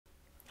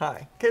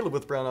Hi, Caleb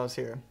with Brownells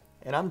here,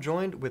 and I'm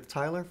joined with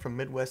Tyler from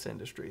Midwest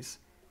Industries.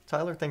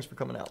 Tyler, thanks for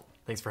coming out.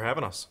 Thanks for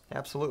having us.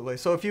 Absolutely.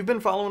 So if you've been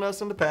following us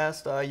in the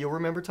past, you'll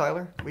remember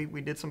Tyler.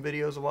 We did some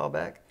videos a while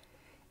back.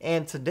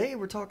 And today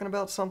we're talking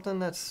about something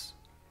that's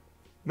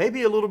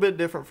maybe a little bit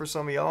different for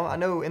some of y'all. I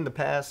know in the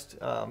past,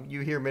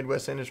 you hear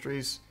Midwest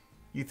Industries,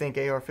 you think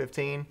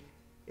AR-15.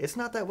 It's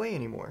not that way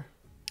anymore.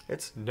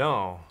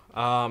 No.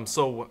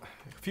 So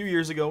a few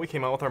years ago, we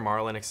came out with our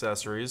Marlin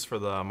accessories for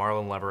the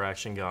Marlin lever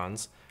action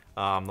guns.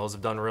 Those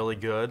have done really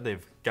good.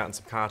 They've gotten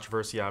some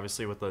controversy,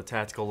 obviously, with the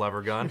tactical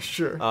lever gun.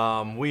 Sure.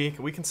 We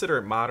consider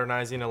it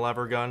modernizing a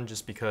lever gun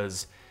just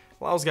because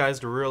it allows guys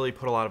to really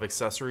put a lot of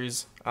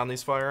accessories on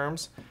these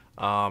firearms.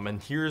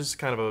 And here's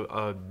kind of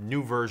a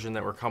new version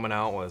that we're coming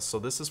out with. So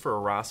this is for a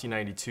Rossi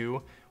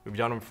 92. We've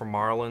done them for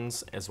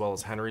Marlins as well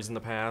as Henrys in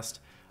the past.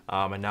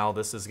 And now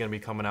this is going to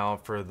be coming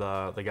out for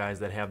the guys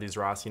that have these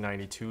Rossi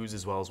 92s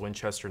as well as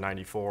Winchester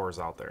 94s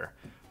out there.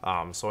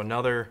 So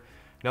another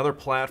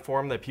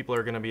platform that people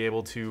are going to be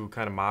able to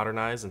kind of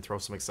modernize and throw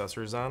some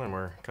accessories on, and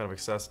we're kind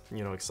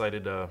of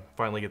excited to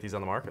finally get these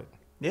on the market.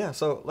 Yeah,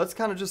 so let's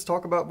kind of just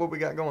talk about what we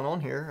got going on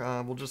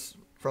here. We'll just,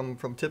 from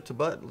tip to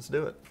butt, let's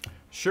do it.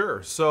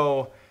 Sure.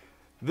 So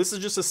this is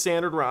just a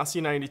standard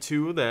Rossi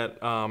 92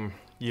 that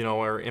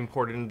are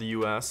imported into the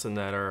U.S. and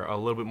that are a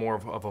little bit more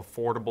of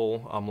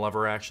affordable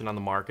lever action on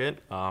the market,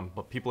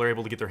 but people are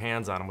able to get their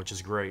hands on them, which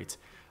is great.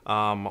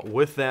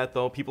 With that,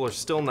 though, people are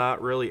still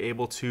not really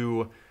able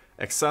to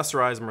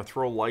accessorize them or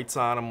throw lights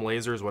on them,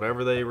 lasers,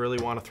 whatever they really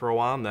want to throw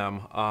on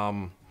them,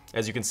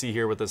 as you can see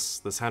here with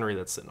this Henry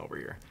that's sitting over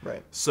here.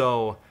 Right.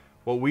 So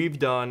what we've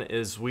done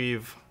is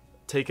we've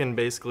taken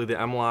basically the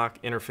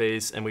M-LOK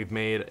interface and we've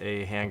made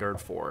a handguard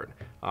for it.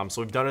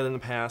 So we've done it in the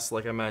past,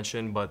 like I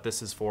mentioned, but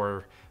this is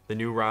for the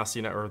new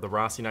Rossi, or the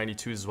Rossi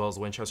 92s as well as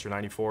the Winchester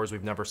 94s.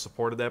 We've never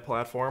supported that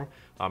platform,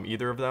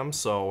 either of them,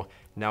 so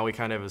now we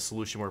kind of have a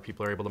solution where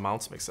people are able to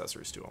mount some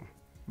accessories to them.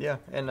 Yeah,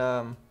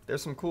 and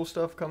there's some cool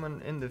stuff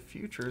coming in the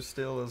future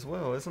still as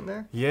well, isn't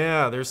there?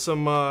 Yeah, there's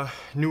some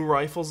new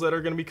rifles that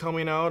are going to be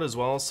coming out, as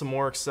well as some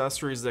more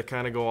accessories that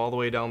kind of go all the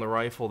way down the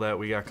rifle that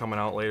we got coming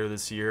out later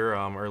this year,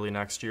 early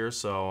next year.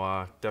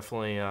 So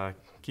definitely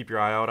keep your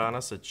eye out on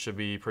us. It should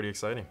be pretty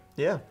exciting.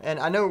 Yeah, and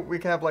I know we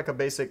can have like a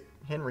basic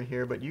Henry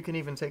here, but you can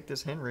even take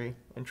this Henry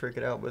and trick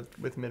it out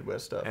with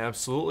Midwest stuff.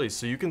 Absolutely.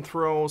 So you can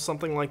throw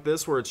something like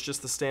this where it's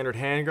just the standard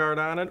handguard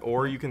on it,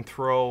 or you can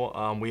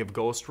throw, we have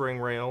ghost ring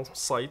rail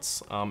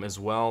sights as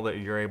well that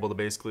you're able to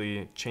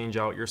basically change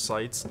out your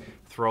sights,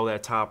 throw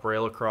that top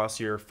rail across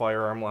your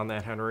firearm on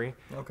that Henry,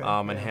 okay,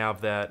 and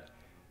have that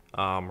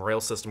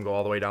rail system go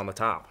all the way down the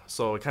top.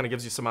 So it kind of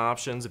gives you some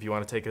options if you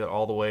want to take it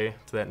all the way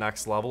to that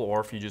next level, or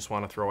if you just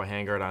want to throw a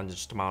handguard on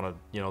just to mount a,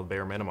 the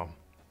bare minimum.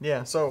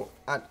 Yeah, so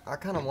I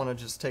kind of want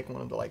to just take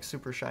one of the like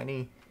super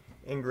shiny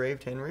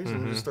engraved Henrys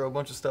and just throw a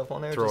bunch of stuff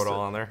on there. Throw it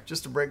all on there.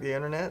 Just to break the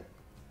internet.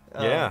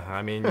 Yeah,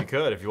 I mean, you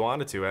could if you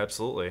wanted to,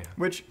 absolutely.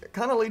 Which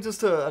kind of leads us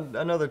to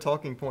another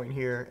talking point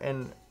here.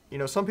 And,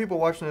 some people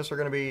watching this are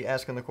going to be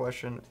asking the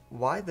question,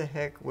 why the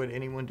heck would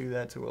anyone do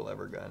that to a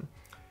lever gun?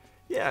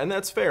 Yeah, and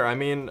that's fair. I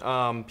mean,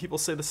 people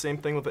say the same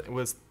thing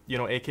with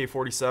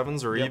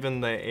AK-47s or even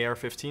the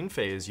AR-15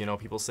 phase.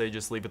 People say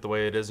just leave it the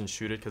way it is and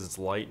shoot it because it's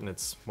light and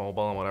it's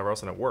mobile and whatever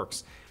else, and it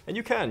works. And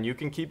you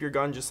can keep your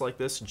gun just like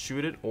this and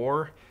shoot it,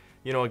 or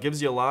it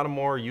gives you a lot of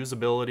more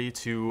usability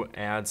to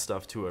add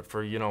stuff to it.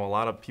 For a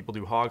lot of people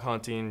do hog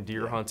hunting,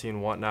 deer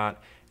hunting,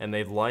 whatnot, and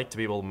they'd like to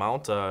be able to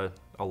mount a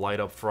light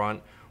up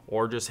front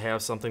or just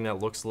have something that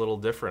looks a little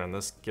different, and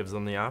this gives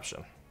them the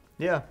option.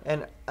 Yeah,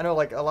 and I know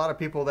like a lot of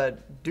people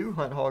that do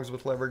hunt hogs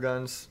with lever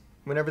guns,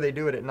 whenever they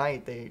do it at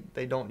night,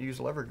 they don't use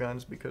lever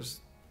guns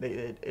because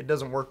it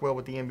doesn't work well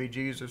with the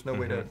MVGs. There's no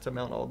way to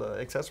mount all the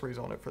accessories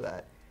on it for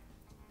that.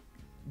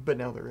 But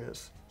now there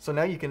is. So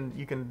now you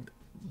can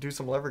do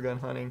some lever gun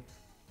hunting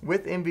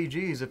with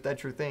MVGs if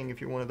that's your thing. If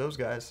you're one of those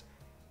guys,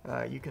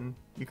 you can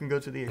go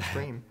to the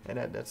extreme, and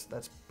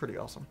that's pretty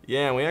awesome.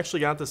 Yeah, and we actually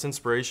got this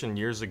inspiration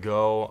years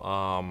ago.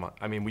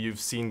 I mean, we've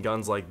seen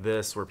guns like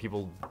this where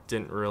people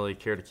didn't really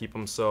care to keep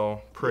them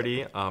so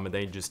pretty, and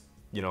they just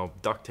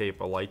duct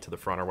tape a light to the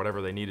front or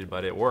whatever they needed,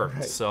 but it worked.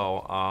 Right.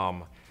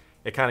 So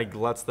it kind of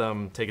lets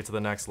them take it to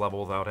the next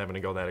level without having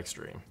to go that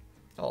extreme.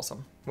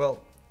 Awesome.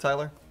 Well,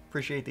 Tyler,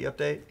 appreciate the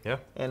update. Yeah.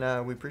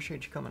 And we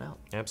appreciate you coming out.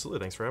 Absolutely.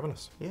 Thanks for having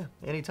us. Yeah,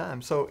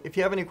 anytime. So if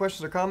you have any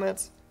questions or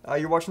comments,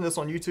 you're watching this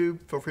on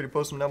YouTube, feel free to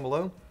post them down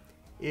below.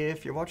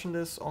 If you're watching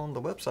this on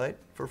the website,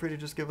 feel free to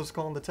just give us a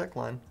call on the tech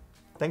line.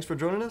 Thanks for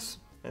joining us,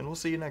 and we'll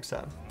see you next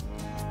time.